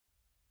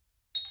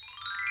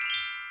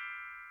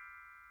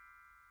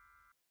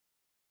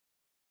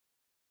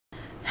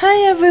Hi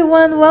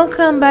everyone,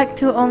 welcome back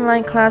to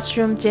online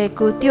classroom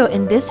Cikgu.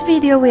 In this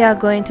video, we are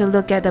going to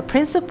look at the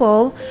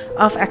principle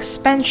of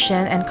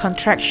expansion and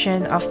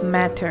contraction of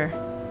matter.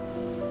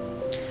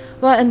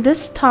 Well, in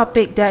this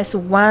topic, there is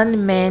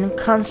one main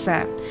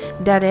concept.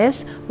 That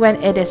is,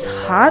 when it is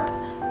hot,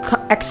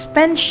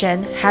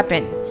 expansion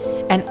happens.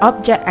 An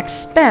object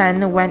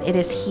expands when it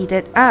is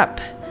heated up.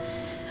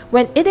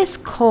 When it is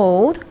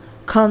cold,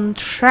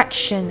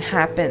 contraction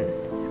happens.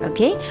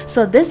 Okay,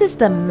 so this is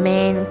the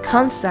main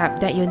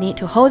concept that you need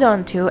to hold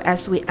on to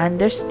as we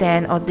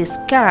understand or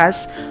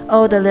discuss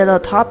all the little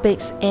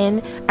topics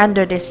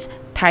under this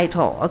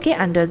title, okay,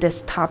 under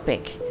this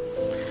topic.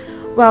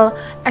 Well,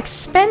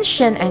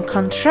 expansion and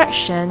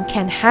contraction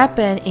can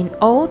happen in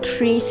all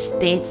three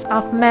states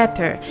of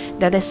matter,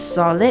 that is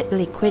solid,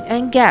 liquid,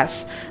 and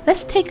gas.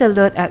 Let's take a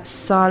look at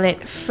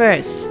solid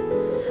first.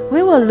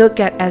 We will look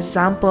at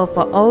example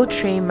for all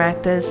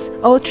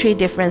three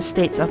different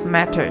states of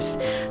matters.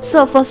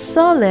 So for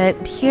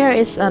solid, here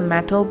is a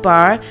metal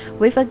bar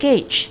with a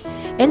gauge.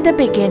 In the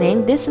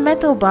beginning, this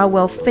metal bar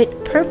will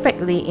fit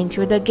perfectly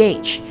into the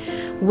gauge.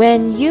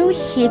 When you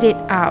heat it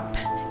up,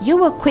 you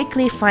will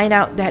quickly find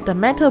out that the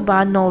metal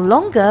bar no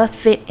longer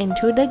fit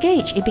into the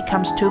gauge. It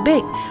becomes too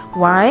big.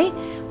 Why?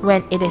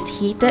 When it is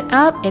heated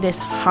up, it is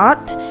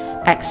hot,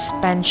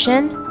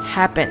 expansion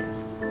happens.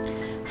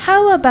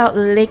 How about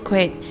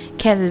liquid?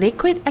 Can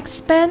liquid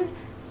expand?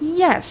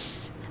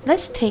 Yes.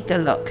 Let's take a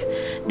look.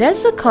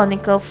 There's a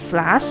conical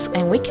flask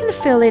and we can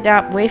fill it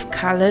up with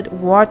colored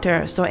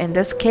water. So in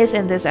this case,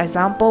 in this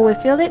example, we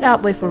fill it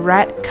up with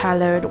red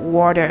colored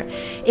water.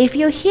 If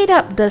you heat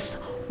up this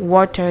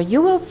water,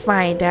 you will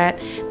find that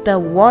the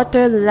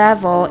water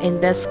level in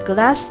this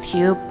glass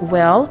tube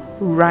will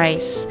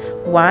rise.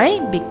 Why?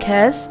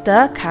 Because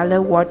the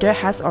colored water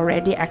has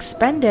already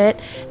expanded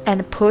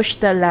and pushed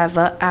the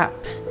level up.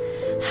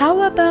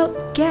 How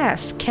about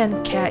gas?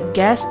 Can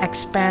gas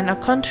expand or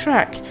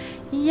contract?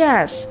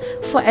 Yes.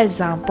 For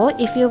example,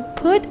 if you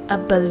put a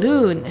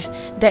balloon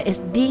that is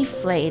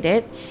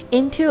deflated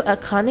into a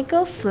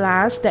conical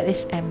flask that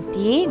is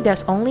empty,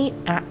 there's only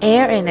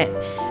air in it.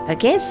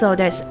 Okay, so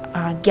there's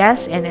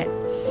gas in it.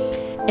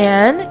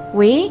 And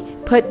we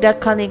put the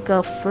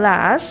conical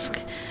flask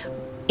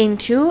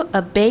into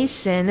a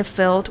basin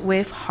filled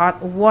with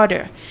hot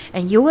water.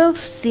 And you will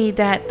see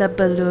that the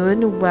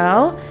balloon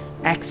will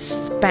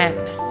expand.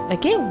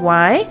 Okay,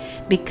 why?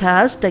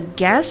 Because the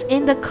gas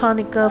in the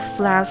conical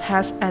flask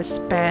has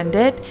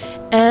expanded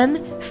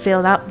and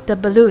filled up the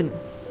balloon.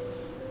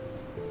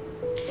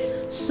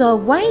 So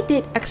why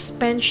did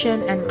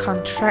expansion and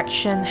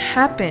contraction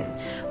happen?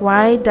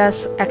 Why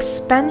does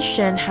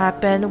expansion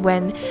happen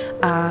when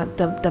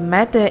the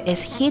matter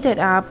is heated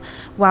up,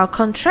 while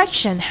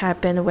contraction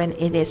happens when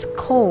it is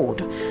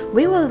cold?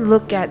 We will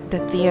look at the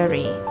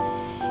theory.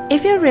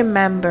 If you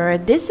remember,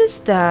 this is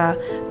the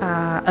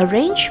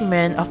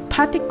arrangement of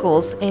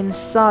particles in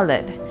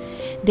solid.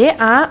 They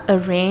are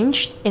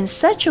arranged in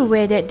such a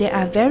way that they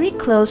are very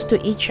close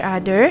to each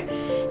other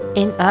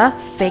in a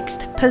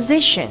fixed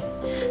position.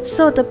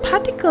 So the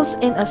particles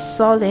in a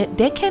solid,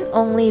 they can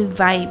only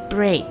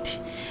vibrate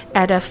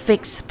at a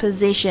fixed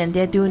position.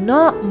 They do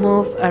not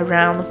move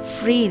around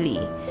freely.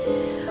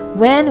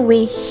 When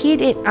we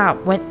heat it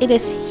up, when it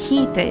is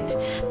heated,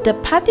 the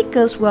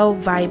particles will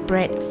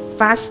vibrate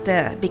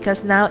faster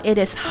because now it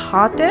is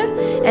hotter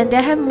and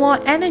they have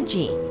more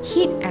energy,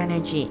 heat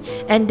energy,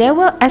 and they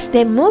will, as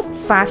they move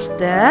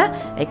faster,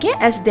 okay,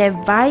 as they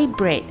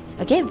vibrate,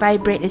 okay,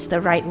 vibrate is the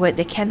right word,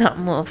 they cannot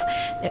move.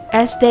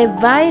 As they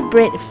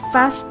vibrate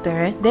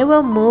faster, they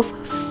will move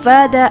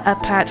further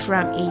apart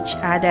from each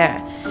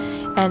other,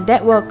 and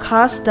that will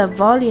cause the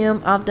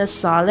volume of the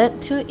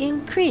solid to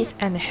increase,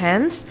 and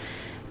hence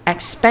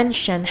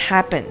expansion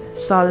happens.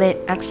 Solid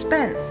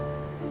expands.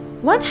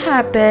 What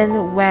happens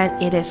when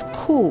it is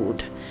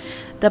cooled?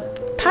 The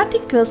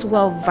particles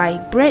will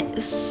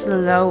vibrate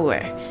slower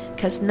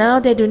because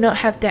now they do not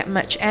have that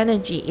much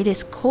energy. It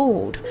is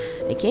cold,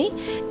 okay?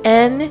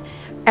 And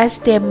as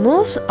they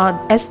move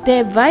on, as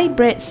they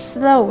vibrate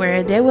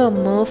slower, they will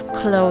move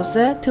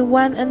closer to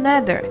one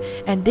another,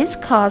 and this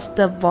causes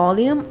the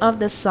volume of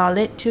the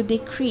solid to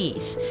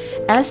decrease.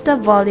 As the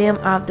volume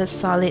of the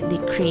solid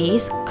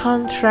decreases,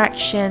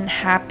 contraction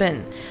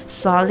happens.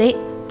 Solid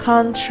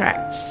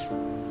contracts.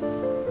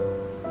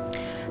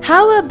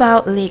 How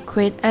about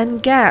liquid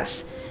and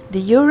gas? Do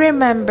you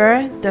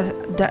remember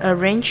the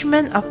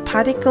arrangement of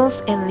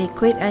particles in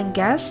liquid and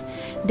gas?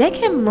 They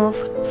can move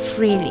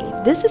freely.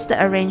 This is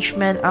the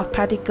arrangement of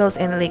particles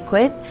in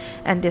liquid,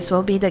 and this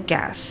will be the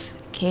gas.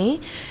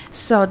 Okay,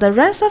 so the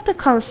rest of the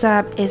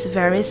concept is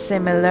very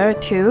similar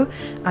to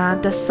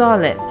the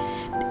solid.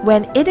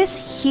 When it is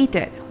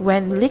heated,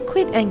 when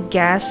liquid and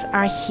gas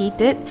are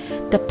heated,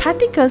 the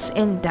particles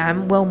in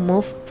them will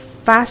move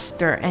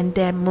faster and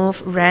they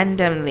move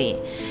randomly,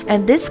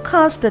 and this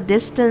causes the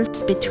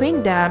distance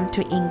between them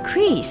to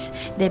increase.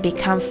 They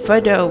become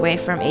further away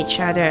from each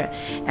other,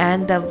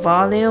 and the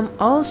volume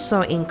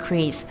also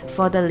increase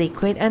for the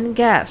liquid and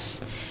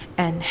gas,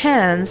 and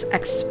hence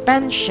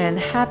expansion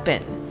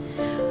happens.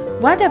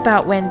 What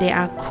about when they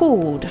are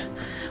cooled?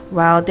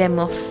 Well, they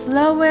move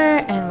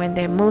slower, and when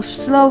they move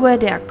slower,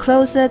 they are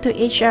closer to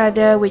each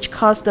other, which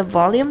causes the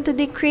volume to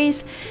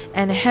decrease,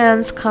 and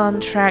hence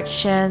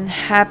contraction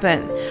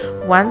happen.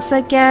 Once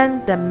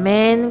again, the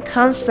main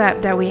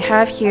concept that we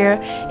have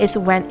here is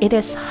when it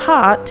is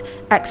hot,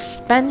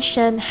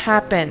 expansion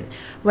happen.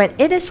 When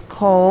it is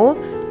cold,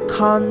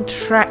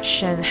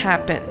 contraction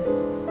happen.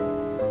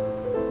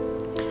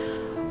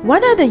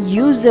 What are the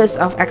uses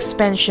of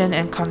expansion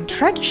and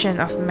contraction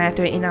of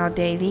matter in our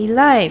daily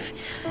life?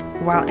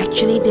 Well,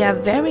 actually, they are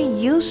very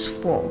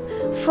useful.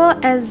 For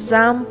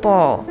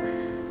example,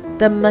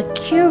 the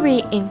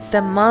mercury in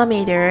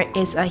thermometer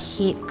is a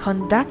heat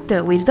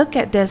conductor. We looked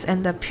at this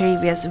in the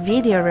previous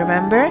video,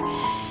 remember?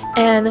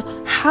 And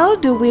how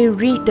do we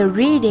read the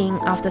reading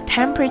of the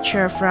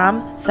temperature from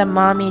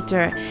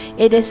thermometer?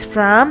 It is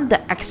from the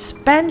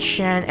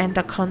expansion and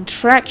the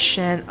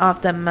contraction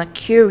of the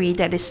mercury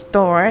that is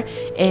stored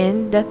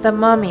in the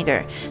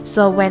thermometer.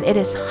 So when it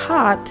is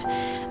hot,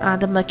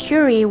 the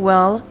mercury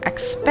will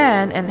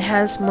expand and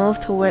hence move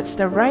towards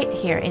the right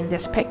here in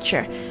this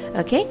picture.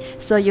 Okay,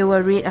 so you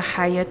will read a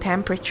higher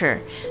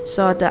temperature.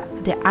 So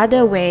the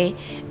other way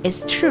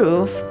is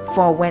true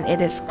for when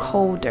it is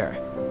colder.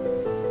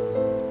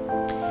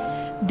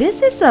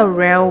 This is a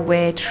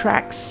railway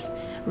tracks.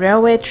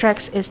 Railway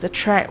tracks is the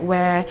track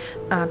where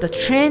the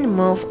train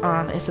move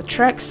on. It's the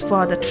tracks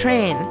for the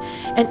train.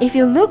 And if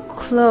you look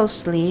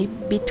closely,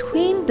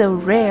 between the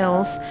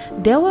rails,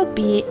 there will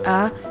be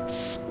a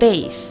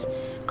space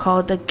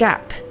called the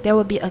gap. There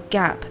will be a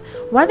gap.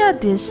 What are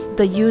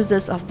the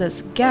uses of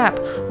this gap?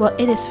 Well,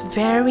 it is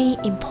very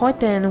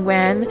important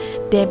when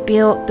they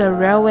build the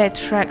railway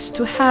tracks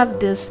to have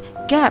these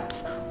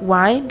gaps.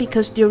 Why?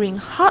 Because during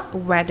hot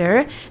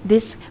weather,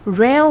 these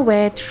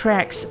railway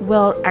tracks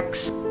will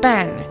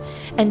expand,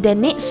 and they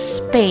need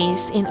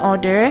space in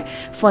order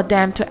for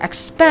them to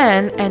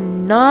expand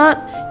and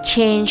not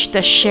change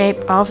the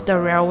shape of the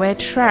railway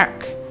track.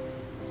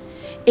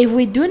 If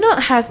we do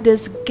not have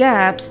these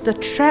gaps, the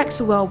tracks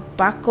will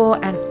buckle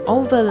and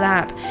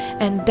overlap,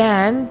 and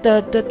then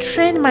the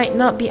train might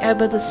not be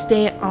able to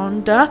stay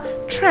on the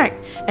track,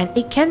 and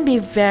it can be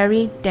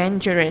very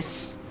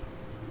dangerous.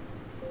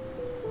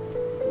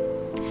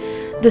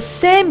 The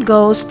same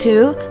goes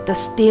to the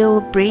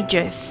steel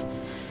bridges.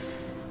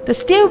 The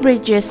steel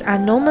bridges are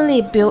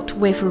normally built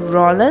with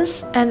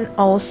rollers and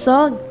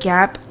also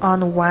gap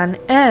on one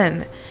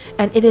end.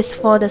 And it is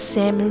for the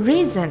same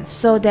reason,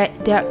 so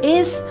that there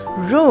is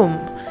room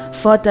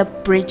for the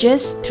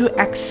bridges to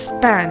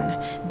expand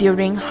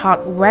during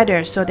hot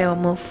weather, so they will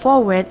move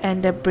forward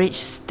and the bridge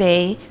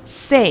stay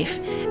safe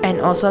and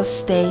also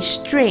stay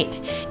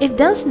straight. If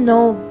there's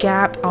no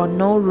gap or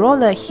no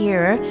roller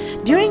here,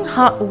 during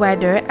hot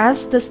weather,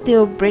 as the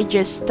steel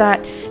bridges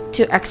start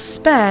to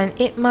expand,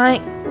 it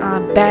might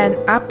bend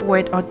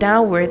upward or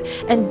downward,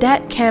 and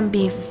that can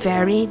be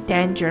very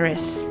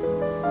dangerous.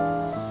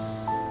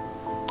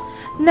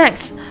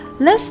 Next,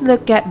 let's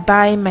look at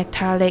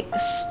bimetallic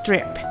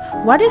strip.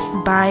 What is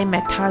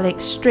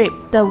bimetallic strip?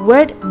 The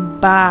word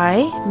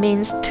bi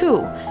means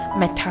two.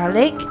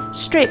 Metallic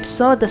strip,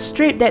 so the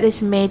strip that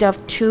is made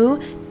of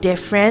two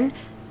different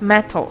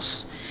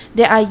metals.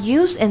 They are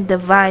used in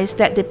devices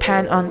that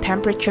depend on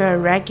temperature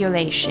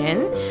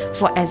regulation.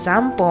 For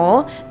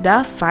example,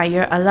 the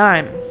fire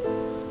alarm.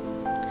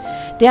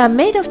 They are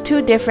made of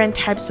two different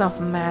types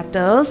of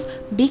metals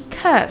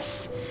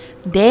because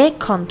they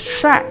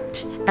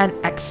contract and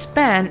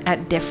expand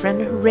at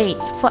different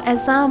rates. For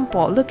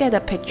example, look at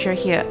the picture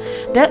here.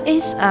 There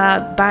is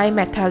a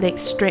bimetallic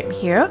strip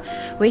here.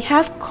 We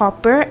have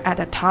copper at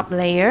the top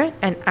layer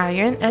and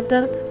iron at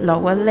the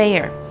lower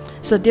layer.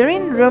 So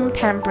during room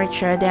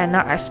temperature, they are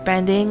not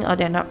expanding or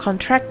they are not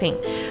contracting.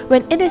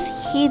 When it is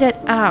heated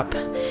up,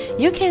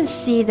 you can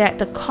see that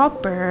the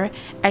copper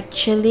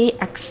actually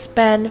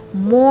expands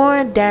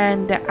more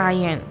than the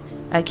iron.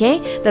 Okay,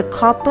 the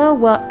copper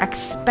will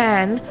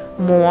expand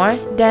more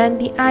than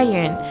the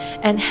iron,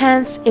 and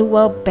hence it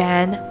will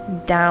bend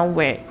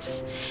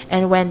downwards.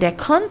 And when they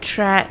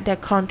contract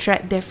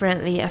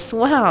differently as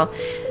well.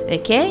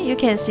 Okay, you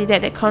can see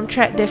that they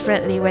contract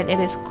differently when it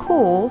is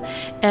cool,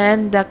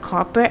 and the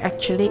copper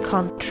actually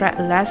contract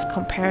less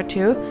compared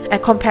to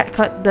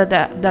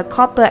the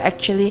copper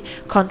actually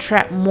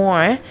contract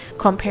more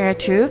compared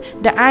to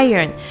the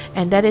iron,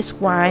 and that is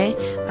why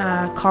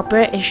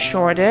copper is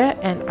shorter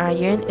and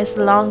iron is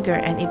longer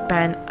and it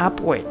bends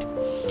upward.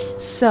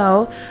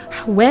 So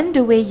when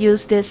do we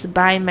use this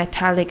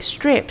bimetallic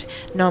strip?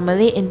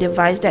 Normally in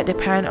devices that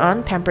depend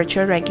on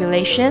temperature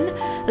regulation,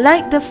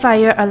 like the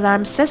fire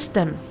alarm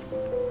system.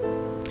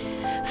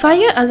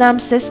 Fire alarm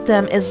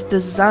system is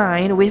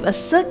designed with a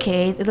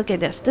circuit. Look at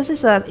this. This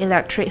is an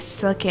electric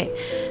circuit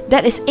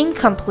that is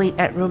incomplete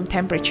at room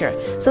temperature.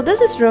 So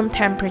this is room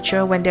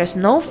temperature when there's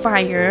no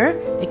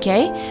fire.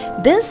 Okay,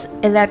 this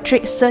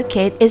electric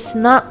circuit is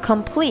not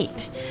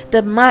complete.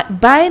 The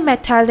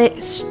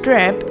bimetallic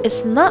strip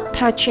is not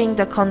touching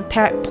the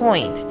contact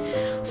point.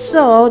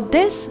 So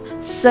this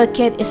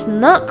circuit is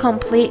not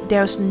complete,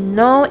 there's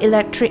no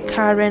electric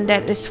current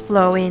that is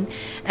flowing,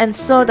 and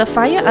so the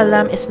fire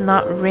alarm is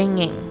not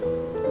ringing.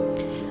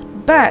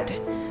 But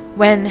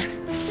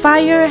when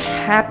fire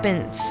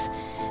happens,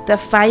 the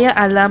fire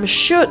alarm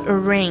should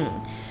ring.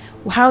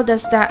 How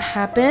does that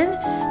happen?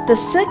 The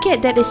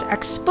circuit that is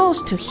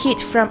exposed to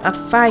heat from a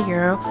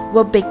fire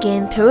will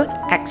begin to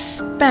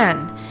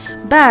expand.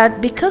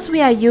 But because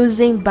we are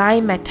using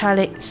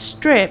bimetallic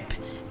strip,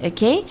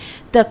 okay,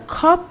 the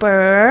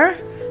copper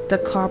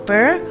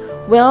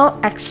will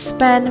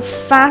expand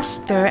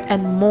faster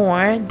and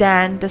more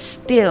than the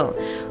steel,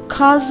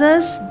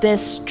 causes the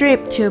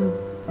strip to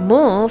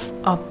move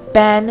or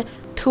bend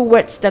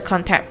towards the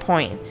contact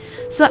point.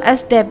 So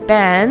as they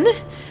bend,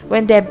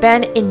 when they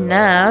bend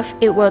enough,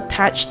 it will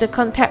touch the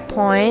contact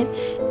point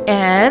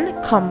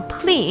and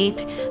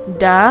complete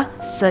the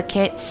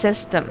circuit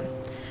system.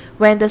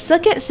 When the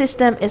circuit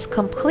system is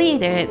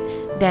completed,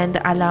 then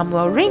the alarm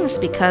will ring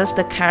because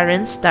the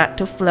current start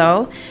to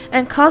flow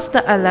and cause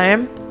the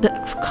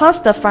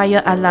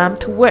fire alarm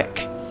to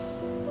work.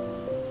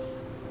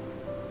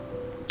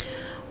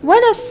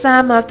 What are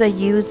some of the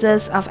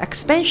uses of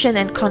expansion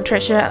and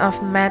contraction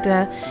of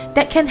matter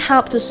that can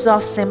help to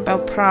solve simple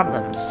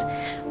problems?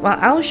 Well,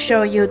 I'll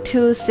show you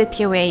two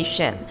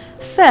situations.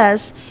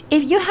 First,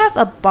 if you have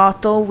a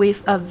bottle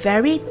with a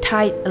very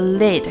tight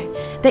lid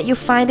that you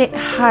find it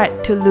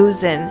hard to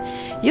loosen,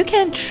 you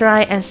can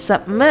try and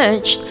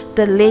submerge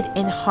the lid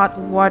in hot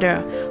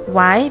water.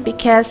 Why?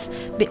 Because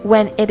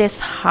when it is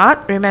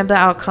hot, remember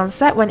our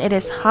concept, when it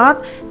is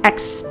hot,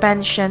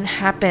 expansion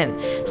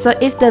happens. So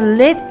if the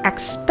lid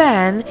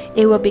expands,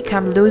 it will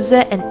become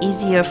looser and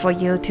easier for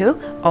you to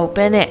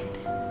open it.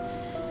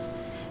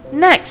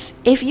 Next,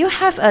 if you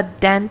have a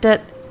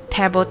dented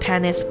table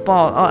tennis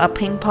ball or a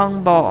ping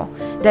pong ball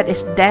that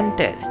is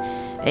dented,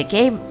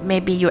 okay,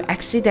 maybe you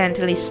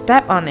accidentally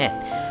step on it,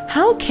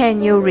 how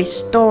can you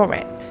restore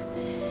it?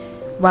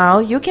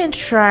 Well, you can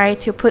try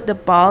to put the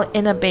ball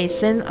in a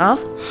basin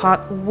of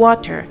hot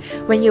water.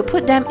 When you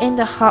put them in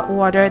the hot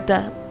water,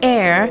 the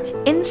air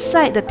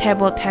inside the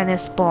table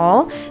tennis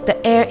ball, the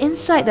air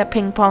inside the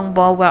ping pong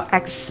ball will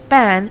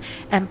expand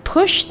and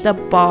push the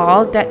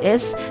ball that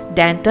is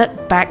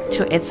dented back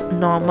to its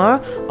normal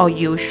or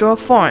usual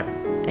form.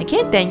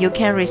 Okay, then you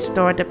can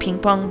restore the ping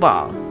pong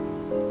ball.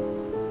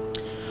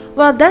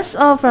 Well, that's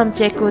all from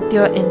Cikgu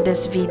Teo in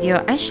this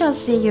video. I shall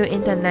see you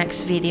in the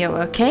next video,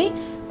 okay?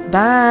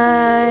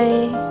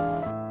 Bye!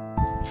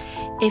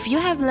 If you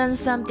have learned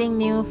something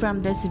new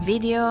from this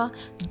video,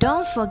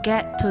 don't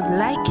forget to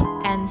like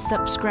and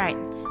subscribe.